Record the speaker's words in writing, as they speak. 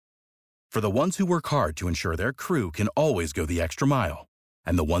For the ones who work hard to ensure their crew can always go the extra mile,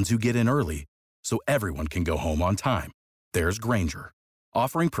 and the ones who get in early so everyone can go home on time, there's Grainger,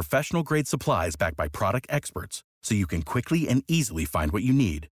 offering professional-grade supplies backed by product experts so you can quickly and easily find what you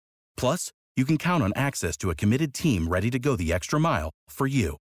need. Plus, you can count on access to a committed team ready to go the extra mile for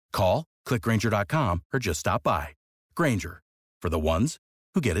you. Call, click Grainger.com, or just stop by. Grainger, for the ones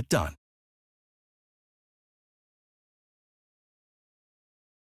who get it done.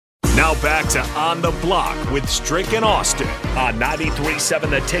 Now back to On the Block with Strick and Austin on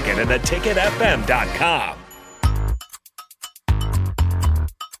 93.7 The Ticket and theticketfm.com.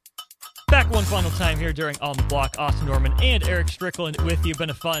 Back one final time here during On the Block. Austin Norman and Eric Strickland with you.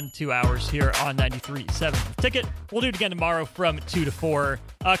 Been a fun 2 hours here on 93.7 The Ticket. We'll do it again tomorrow from 2 to 4.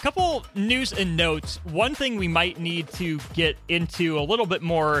 A couple news and notes. One thing we might need to get into a little bit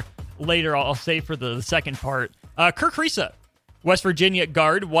more later, I'll say for the second part. Kerr Kriisa, West Virginia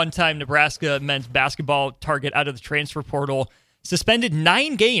guard, one-time Nebraska men's basketball target out of the transfer portal, suspended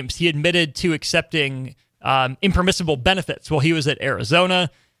 9 games. He admitted to accepting impermissible benefits while he was at Arizona.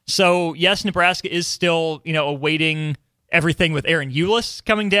 So, yes, Nebraska is still, awaiting everything with Aaron Eulis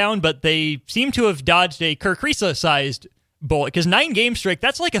coming down, but they seem to have dodged a Kerr Kriisa-sized bullet, because 9 game streak,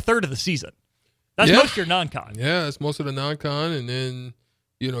 that's like a third of the season. That's most of your non-con. Yeah, it's most of the non-con, and then,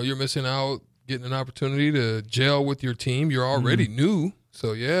 you're missing out getting an opportunity to gel with your team. You're already new.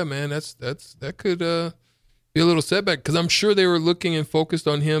 So, yeah, man, that could be a little setback, because I'm sure they were looking and focused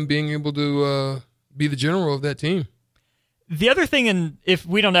on him being able to be the general of that team. The other thing, and if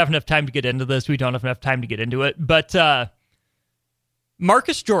we don't have enough time to get into this, we don't have enough time to get into it, but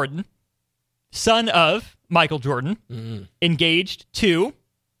Marcus Jordan, son of Michael Jordan, engaged to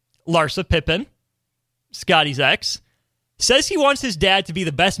Larsa Pippen, Scotty's ex, says he wants his dad to be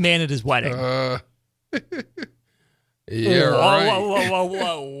the best man at his wedding. Yeah, right.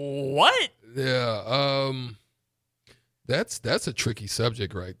 Whoa, what? Yeah, that's a tricky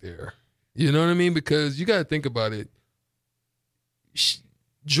subject right there. You know what I mean? Because you got to think about it.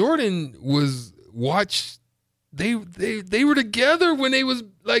 Jordan was they were together when they was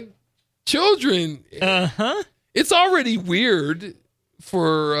like children. It's already weird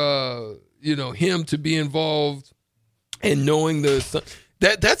for him to be involved and knowing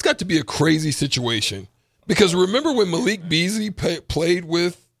that's got to be a crazy situation, because remember when Malik Beasley played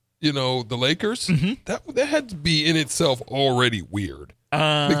with the Lakers, that had to be in itself already weird,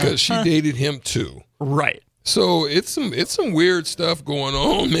 because she dated him too, right? So it's some weird stuff going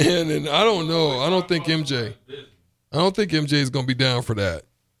on, man, and I don't know. I don't think MJ is gonna be down for that.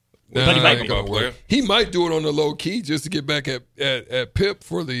 But he might be. He might do it on the low key just to get back at Pip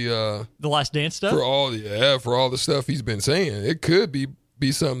for the Last Dance stuff. For all the stuff he's been saying. It could be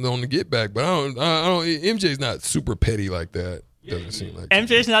something on the get back, but I don't. MJ's not super petty like that. Doesn't seem like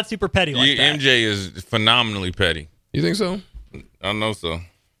MJ's not super petty like that. MJ is phenomenally petty. You think so? I know so.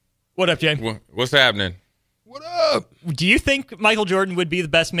 What up, Jay? What's happening? What up? Do you think Michael Jordan would be the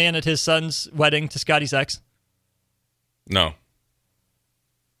best man at his son's wedding to Scotty's ex? No,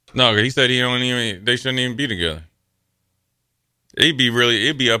 he said they shouldn't even be together. It'd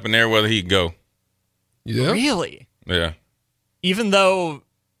be up in there whether he'd go. Yeah. Really? Yeah. Even though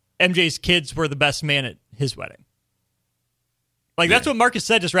MJ's kids were the best man at his wedding. That's what Marcus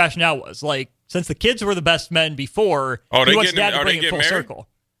said his rationale was. Since the kids were the best men before, he wants dad to bring it full married? circle.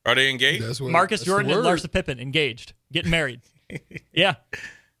 Are they engaged? Marcus Jordan and Larsa Pippen engaged, getting married. Yeah.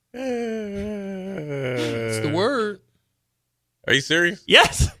 It's the word. Are you serious?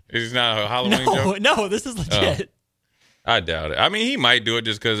 Yes. It's not a Halloween joke? No, this is legit. I doubt it. I mean, he might do it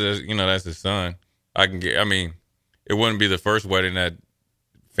just because that's his son. It wouldn't be the first wedding that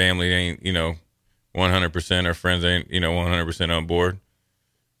family ain't 100% or friends ain't 100% on board.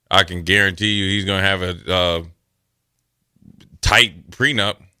 I can guarantee you he's gonna have a tight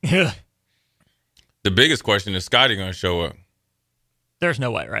prenup. Yeah. The biggest question is Scotty going to show up? There's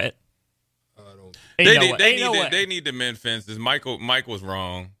no way, right? They need to mend fences. Mike was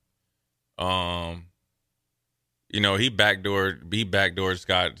wrong. He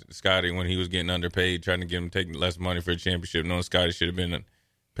backdoored Scotty when he was getting underpaid, trying to get him taking less money for a championship, knowing Scotty should have been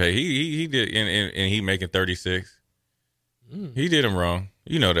paid. He did, and he making 36. He did him wrong.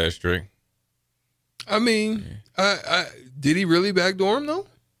 You know that, Strick. I mean, did he really backdoor him though?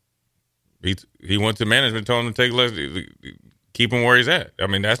 He went to management, told him to take less, keep him where he's at. I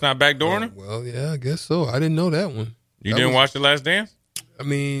mean, that's not backdooring him. Well, yeah, I guess so. I didn't know that one. You didn't watch The Last Dance? I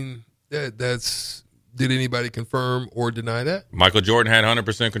mean, that's. Did anybody confirm or deny that? Michael Jordan had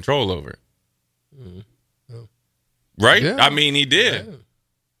 100% control over it. Oh. Right? Yeah. I mean, he did. Yeah.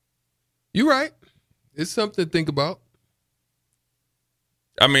 You're right. It's something to think about.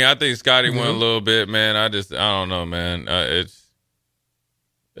 I mean, I think Scotty won a little bit, man. I don't know, man.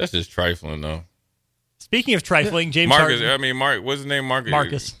 That's just trifling, though. Speaking of trifling, James Marcus. Harden. I mean, what's his name?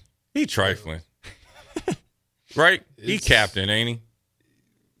 Marcus. He trifling, right? He captain, ain't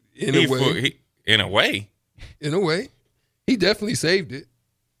he? In a way. In a way. In a way. He definitely saved it.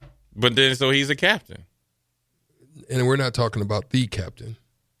 But then, so he's a captain. And we're not talking about the captain.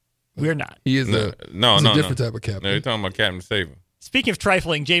 We're not. He is a different type of captain. No, you're talking about Captain Saban. Speaking of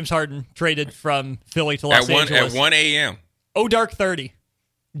trifling, James Harden traded from Philly to Los Angeles. At 1 a.m. Oh, dark 30.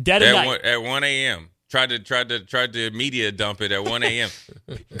 Dead of night. At 1 a.m. Tried to media dump it at 1 a.m.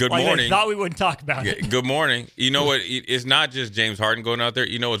 Good like morning. I thought we wouldn't talk about it. Good morning. You know what? It's not just James Harden going out there.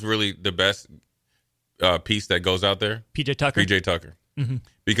 You know what's really the best piece that goes out there? PJ Tucker. Mm-hmm.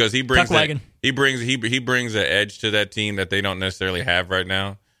 Because he brings he brings an edge to that team that they don't necessarily have right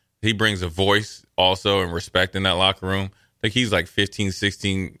now. He brings a voice also and respect in that locker room. I think he's like 15,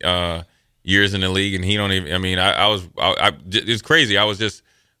 16 years in the league, and he don't even. I mean, it's crazy. I was just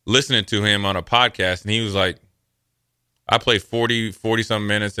listening to him on a podcast, and he was like, I played 40 some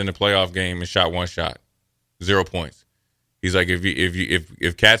minutes in the playoff game and shot one shot, 0 points. He's like,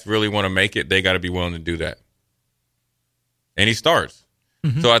 if cats really want to make it, they got to be willing to do that. And he starts.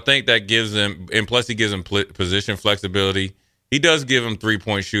 Mm-hmm. So I think that gives them, and plus he gives them position flexibility. He does give them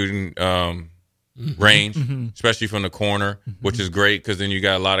 3-point shooting range, especially from the corner, which is great because then you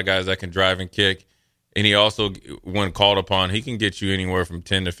got a lot of guys that can drive and kick. And he also, when called upon, he can get you anywhere from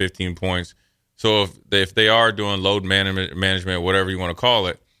 10 to 15 points. So if they are doing load management, whatever you want to call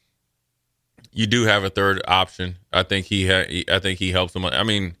it, you do have a third option. I think he helps them. I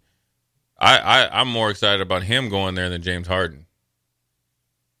mean, I'm more excited about him going there than James Harden.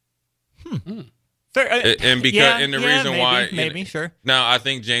 Fair, and because the reason why maybe sure. Now I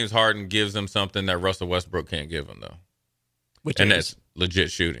think James Harden gives them something that Russell Westbrook can't give them though, that's legit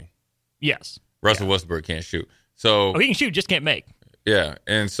shooting. Yes, Russell Westbrook can't shoot. So he can shoot, just can't make. Yeah,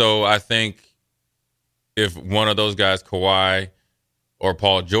 and so I think if one of those guys, Kawhi or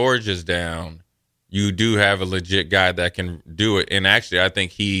Paul George, is down, you do have a legit guy that can do it. And actually, I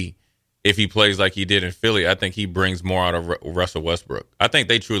think if he plays like he did in Philly, I think he brings more out of Russell Westbrook. I think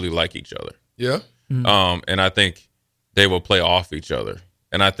they truly like each other. Yeah. Mm-hmm. And I think they will play off each other.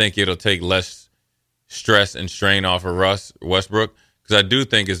 And I think it'll take less stress and strain off of Westbrook. Because I do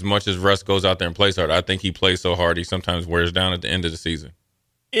think as much as Russ goes out there and plays hard, I think he plays so hard he sometimes wears down at the end of the season.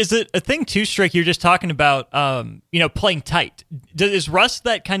 Is it a thing too, Strick? You're just talking about, playing tight. Is Russ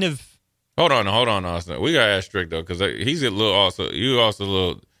that kind of? Hold on, Austin. We gotta ask Strick though, because he's a little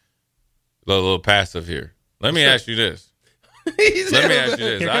a little passive here. Let me ask you this. Let me ask you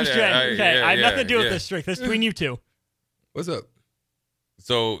this. Here comes Jen. Okay, I have nothing to do with this, Strick. This is between you two. What's up?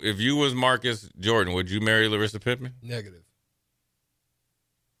 So, if you was Marcus Jordan, would you marry Larissa Pippen? Negative.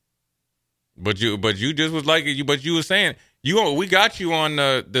 But you just was like you. But you were saying we got you on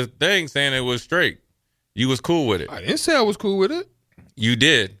the thing saying it was straight. You was cool with it. I didn't say I was cool with it. You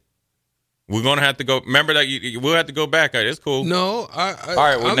did. We're gonna have to go. Remember that we'll have to go back. It's cool. No, all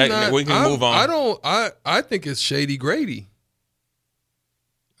right. Well, we can move on. I think it's Shady Grady.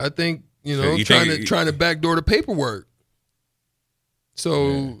 I think trying to backdoor the paperwork.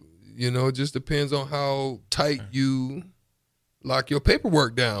 So it just depends on how tight you lock your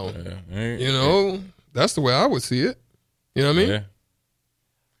paperwork down. That's the way I would see it. You know what I mean? Yeah.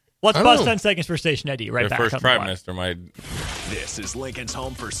 Let's pause 10 seconds for station ID. Right back. First trimester might. This is Lincoln's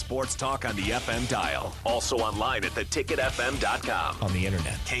home for sports talk on the FM dial. Also online at theticketfm.com. On the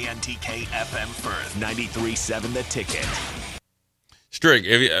internet. KNTK FM Firth. 93.7 The Ticket. Strick,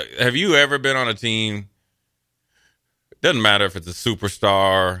 have you ever been on a team? Doesn't matter if it's a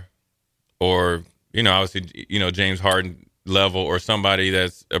superstar or, obviously, James Harden level or somebody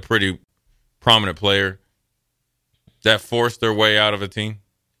that's a pretty prominent player that forced their way out of a team?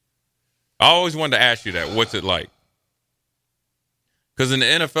 I always wanted to ask you that. What's it like? Because in the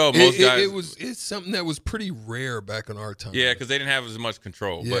NFL, most guys... It's something that was pretty rare back in our time. Yeah, because they didn't have as much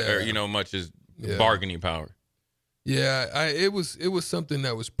control, much as bargaining power. Yeah, it was something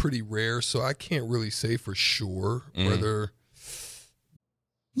that was pretty rare, so I can't really say for sure whether...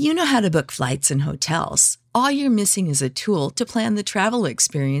 You know how to book flights and hotels. All you're missing is a tool to plan the travel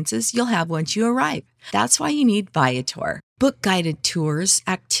experiences you'll have once you arrive. That's why you need Viator. Book guided tours,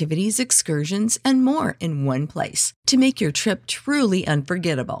 activities, excursions, and more in one place to make your trip truly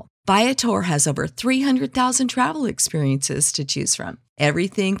unforgettable. Viator has over 300,000 travel experiences to choose from.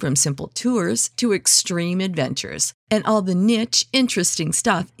 everything from simple tours to extreme adventures, and all the niche, interesting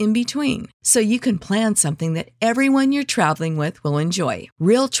stuff in between. So you can plan something that everyone you're traveling with will enjoy.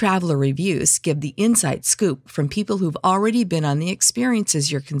 Real traveler reviews give the inside scoop from people who've already been on the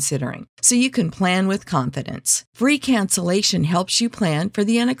experiences you're considering, so you can plan with confidence. Free cancellation helps you plan for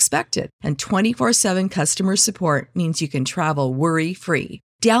the unexpected, and 24/7 customer support means you can travel worry-free.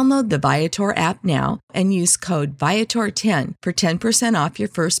 Download the Viator app now and use code Viator10 for 10% off your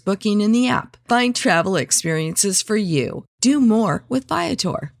first booking in the app. Find travel experiences for you. Do more with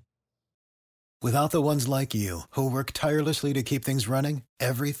Viator. Without the ones like you, who work tirelessly to keep things running,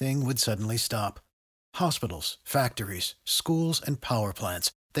 everything would suddenly stop. Hospitals, factories, schools, and power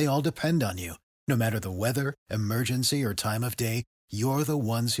plants, they all depend on you. No matter the weather, emergency, or time of day, you're the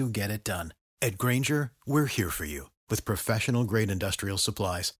ones who get it done. At Grainger, we're here for you with professional-grade industrial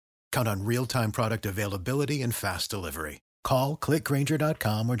supplies. Count on real-time product availability and fast delivery. Call,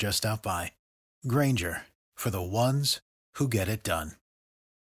 clickgrainger.com, or just stop by. Grainger, for the ones who get it done.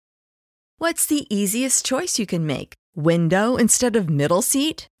 What's the easiest choice you can make? Window instead of middle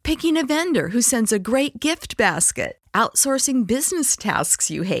seat? Picking a vendor who sends a great gift basket? Outsourcing business tasks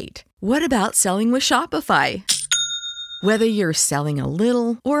you hate? What about selling with Shopify? Whether you're selling a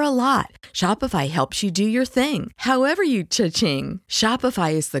little or a lot, Shopify helps you do your thing, however you cha-ching.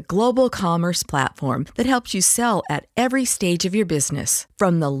 Shopify is the global commerce platform that helps you sell at every stage of your business.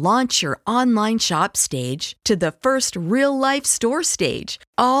 From the launch your online shop stage to the first real-life store stage,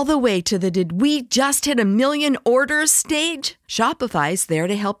 all the way to the did we just hit 1 million orders stage. Shopify's there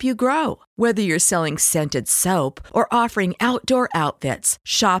to help you grow. Whether you're selling scented soap or offering outdoor outfits,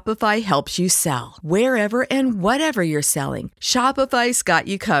 Shopify helps you sell. Wherever and whatever you're selling, Shopify's got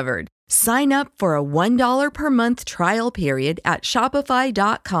you covered. Sign up for a $1 per month trial period at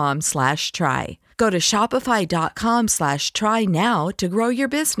shopify.com/try. Go to shopify.com/try now to grow your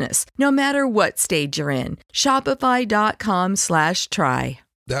business, no matter what stage you're in. Shopify.com/try.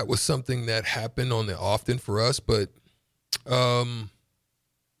 That was something that happened on the often for us, but I'm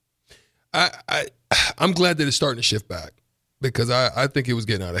glad that it's starting to shift back because I think it was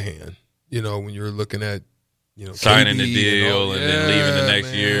getting out of hand. You know, when you're looking at, you know, signing KD the deal and then leaving the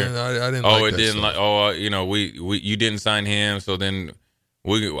next year. I didn't. You didn't sign him, so then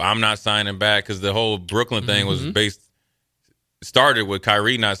I'm not signing back because the whole Brooklyn thing was started with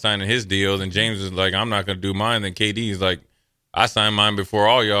Kyrie not signing his deal, and James was like, I'm not going to do mine. Then KD's like, I signed mine before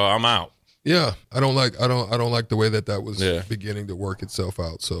all y'all. I'm out. Yeah, I don't like the way that was beginning to work itself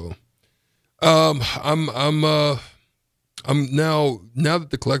out. So, I'm now that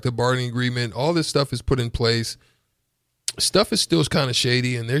the collective bargaining agreement, all this stuff is put in place. Stuff is still kind of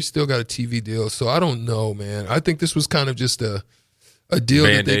shady, and they still got a TV deal. So I don't know, man. I think this was kind of just a deal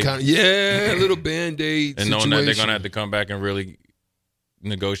Band-Aid. That they kind of a little Band-Aid and situation. knowing that they're gonna have to come back and really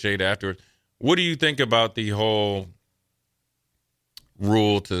negotiate afterwards. What do you think about the whole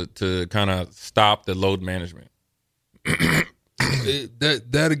rule to kind of stop the load management?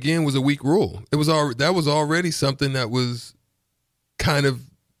 That again was a weak rule. That was already something that was kind of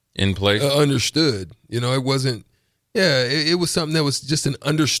in place, understood. You know, it wasn't. Yeah, it was something that was just an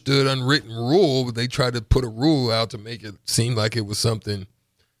understood, unwritten rule. But they tried to put a rule out to make it seem like it was something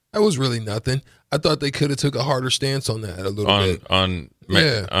that was really nothing. I thought they could have took a harder stance on that a little bit on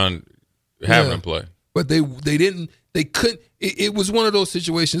having them play, but they didn't. They couldn't. It was one of those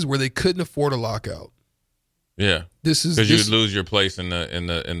situations where they couldn't afford a lockout. Yeah, this is because you'd lose your place in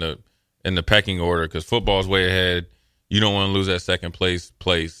the pecking order. Because football's way ahead. You don't want to lose that second place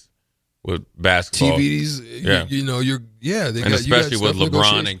with basketball. TVs, especially with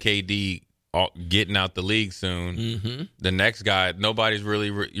LeBron and KD getting out the league soon. Mm-hmm. The next guy, nobody's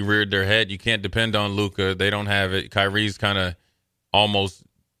really reared their head. You can't depend on Luka. They don't have it. Kyrie's kind of almost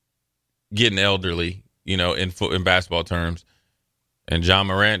getting elderly, you know, in basketball terms. And John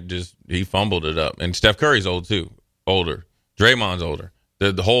Morant he fumbled it up. And Steph Curry's older. Draymond's older.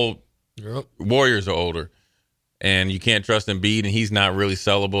 The whole Warriors are older. And you can't trust Embiid, and he's not really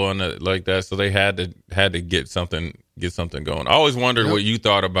sellable on like that. So they had to get something going. I always wondered what you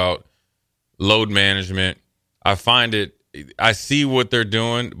thought about load management. I see what they're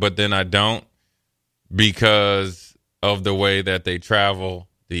doing, but then I don't, because of the way that they travel,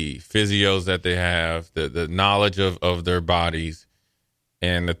 the physios that they have, the knowledge of their bodies,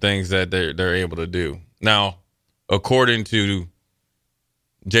 and the things that they're able to do. Now, according to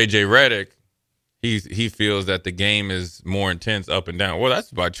JJ Redick, he feels that the game is more intense up and down. Well, that's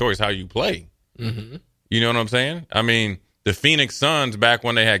by choice how you play. Mm-hmm. You know what I'm saying? I mean, the Phoenix Suns, back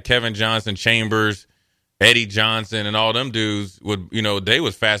when they had Kevin Johnson, Chambers, Eddie Johnson, and all them dudes, they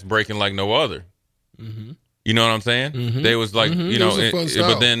was fast breaking like no other. Mm-hmm. You know what I'm saying? Mm-hmm. They was like, you know,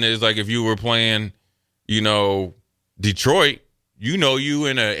 but then it's like if you were playing, you know, Detroit, you know, you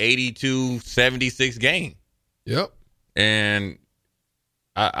in a 82-76 game. Yep. And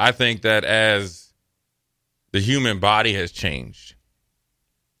I think that as the human body has changed,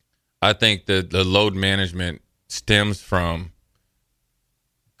 I think that the load management stems from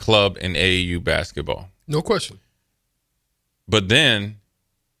club and AAU basketball. No question. But then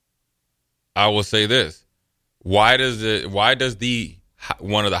I will say this. Why does the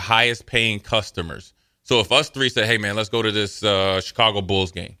one of the highest paying customers? So if us three say, hey man, let's go to this Chicago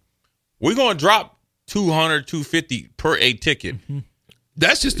Bulls game, we're going to drop $200, $250 per a ticket. Mm-hmm.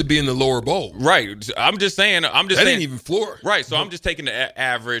 That's just to be in the lower bowl. Right. I'm just saying. That ain't even floor. Right. So I'm just taking the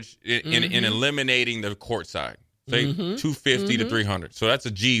average in eliminating the court side. Say $250 to $300. So that's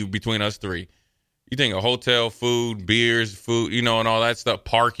a G between us three. You think a hotel, food, beers, food, you know, and all that stuff,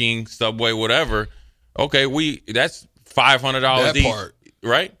 parking, subway, whatever. Okay, that's $500 that each, part.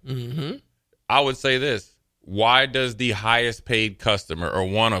 right? Mm-hmm. I would say this. Why does the highest paid customer, or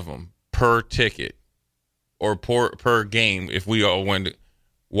one of them, per ticket or per game, if we all win,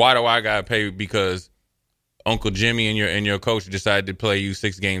 why do I got to pay? Because Uncle Jimmy and your coach decided to play you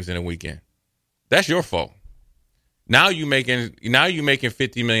 6 games in a weekend. That's your fault. Now you making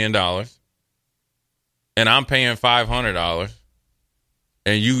 $50 million, and I'm paying $500.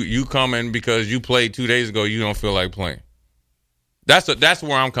 And you come in because you played 2 days ago, you don't feel like playing. That's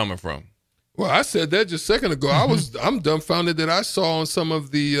where I'm coming from. Well, I said that just a second ago. I'm dumbfounded that I saw on some of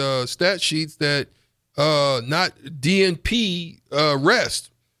the stat sheets that not DNP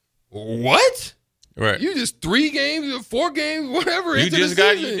rest. What? Right. You just 3 games, 4 games, whatever. You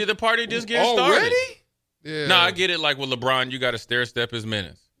did the party just getting already? started. Yeah. No, I get it. Like with LeBron, you got to stair step his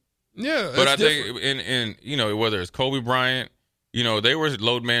minutes. Yeah, but I think in you know, whether it's Kobe Bryant. You know, they were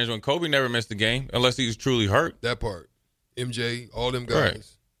load management. Kobe never missed a game unless he was truly hurt. That part. MJ, all them guys. Right.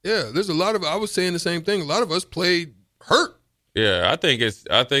 Yeah, there's a lot of, I was saying the same thing. A lot of us played hurt. Yeah, I think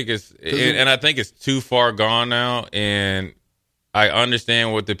it's too far gone now. And I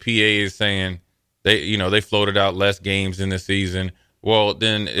understand what the PA is saying. They floated out less games in the season. Well,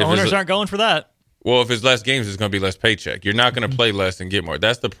 then if owners aren't going for that. Well, if it's less games, it's going to be less paycheck. You're not going to play less and get more.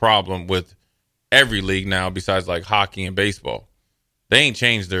 That's the problem with every league now, besides like hockey and baseball. They ain't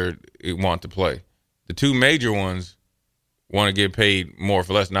changed their want to play. The 2 major ones want to get paid more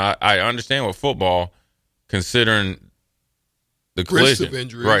for less. Now, I understand with football, considering the collision, of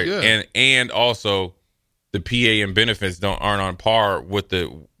injuries, right? Yeah. And also the PA and benefits aren't on par with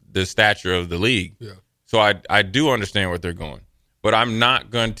the stature of the league. Yeah. So I do understand what they're going, but I'm not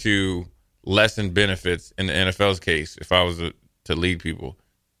going to lessen benefits in the NFL's case if I was to lead people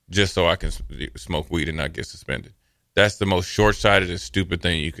just so I can smoke weed and not get suspended. That's the most short-sighted and stupid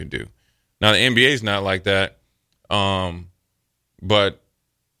thing you can do. Now, the NBA's not like that, but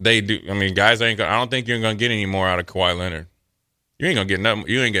they do. I mean, guys I don't think you're going to get any more out of Kawhi Leonard. You ain't going to get nothing.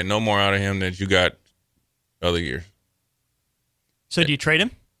 You ain't get no more out of him than you got other years. So do you trade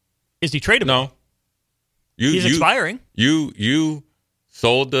him? Is he tradable? No. He's expiring. You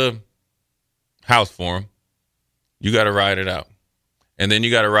sold the house for him. You got to ride it out. And then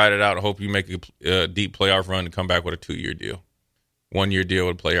you got to ride it out and hope you make a deep playoff run and come back with a 2-year deal. 1-year deal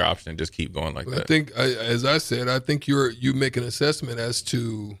with player option and just keep going like that. I think, as I said, I think you make an assessment as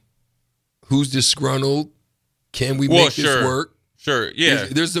to who's disgruntled. Can we make this work? Sure, yeah.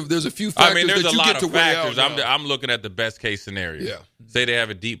 There's a few factors there's that a you lot get to of weigh factors. out. I'm looking at the best case scenario. Yeah. Say they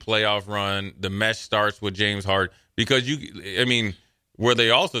have a deep playoff run. The mesh starts with James Harden because where they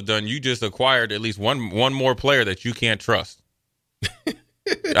also done, you just acquired at least one more player that you can't trust.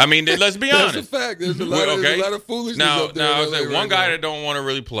 Let's be honest. That's a fact. There's a lot of foolishness up there. Now, one guy that don't want to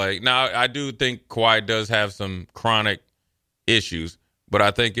really play. Now, I do think Kawhi does have some chronic issues, but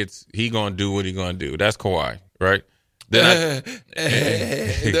I think he going to do what he going to do. That's Kawhi, right? That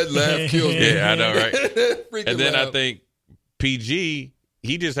laugh kills me. Yeah, I know, right? And then laugh. I think PG,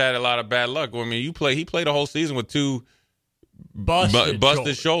 he just had a lot of bad luck. I mean, he played a whole season with 2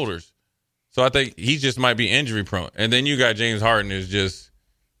 busted shoulders. So I think he just might be injury prone. And then you got James Harden who's just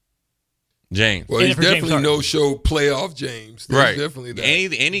James. Well, he's definitely no-show playoff James. There's right. Definitely that.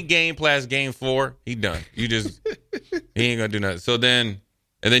 Any game past game 4, he done. You just he ain't gonna do nothing. So then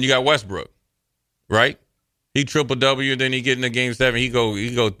you got Westbrook, right? He triple W, and then he get into game 7. He go.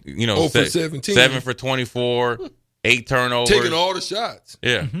 0 for 17. 7 for 24, 8 turnovers, taking all the shots.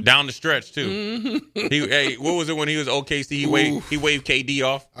 Yeah, down the stretch too. What was it when he was OKC? He waved KD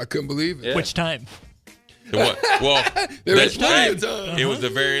off. I couldn't believe it. Yeah. Which time? Well, there was plenty of time. It was the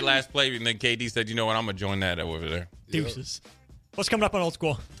very last play, and then KD said, "You know what? I'm gonna join that over there." Deuces. What's coming up on Old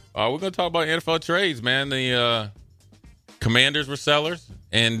School? We're going to talk about NFL trades, man. The Commanders were sellers.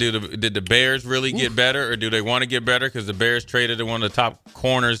 And did the Bears really get better, or do they want to get better? Because the Bears traded one of the top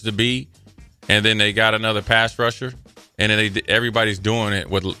corners to be, and then they got another pass rusher. And then everybody's doing it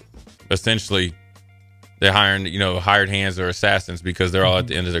with essentially they're hiring, hired hands or assassins because they're all at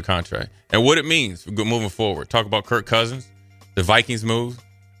the end of their contract. And what it means moving forward. Talk about Kirk Cousins, the Vikings move.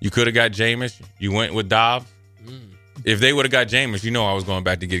 You could have got Jameis. You went with Dobbs. If they would have got Jameis, I was going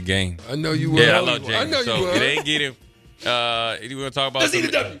back to get game. I know you would. Yeah, I love Jameis. I know you would. They ain't get him. You want to talk about? Let's eat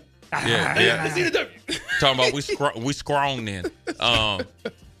a W. Let's eat a W. Talking about we scrown then.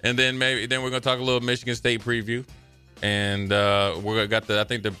 And then we're going to talk a little Michigan State preview. And we got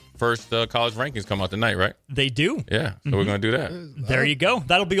the first college rankings come out tonight, right? They do. Yeah, so we're going to do that. There you go.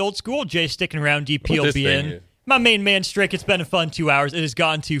 That'll be old school. Jay sticking around. DP will be in. Is? My main man, Strick. It's been a fun 2 hours. It has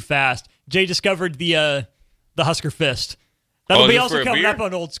gone too fast. Jay discovered the Husker Fist. That'll be also coming up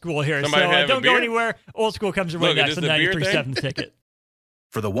on Old School here. Somebody so don't go anywhere. Old School comes your way next on 93.7 The Ticket.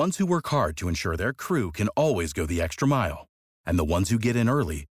 For the ones who work hard to ensure their crew can always go the extra mile, and the ones who get in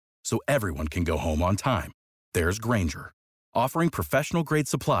early so everyone can go home on time, there's Grainger, offering professional-grade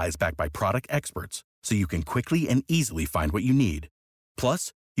supplies backed by product experts so you can quickly and easily find what you need.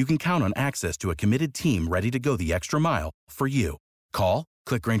 Plus, you can count on access to a committed team ready to go the extra mile for you. Call,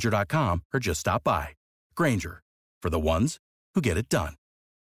 click Grainger.com, or just stop by. Grainger, for the ones who get it done.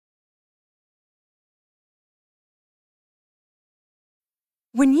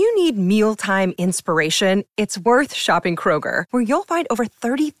 When you need mealtime inspiration, it's worth shopping Kroger, where you'll find over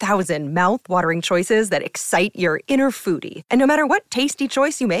 30,000 mouth-watering choices that excite your inner foodie. And no matter what tasty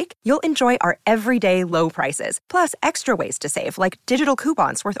choice you make, you'll enjoy our everyday low prices, plus extra ways to save, like digital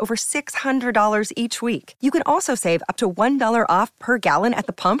coupons worth over $600 each week. You can also save up to $1 off per gallon at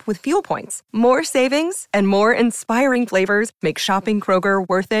the pump with fuel points. More savings and more inspiring flavors make shopping Kroger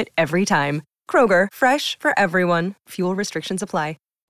worth it every time. Kroger, fresh for everyone. Fuel restrictions apply.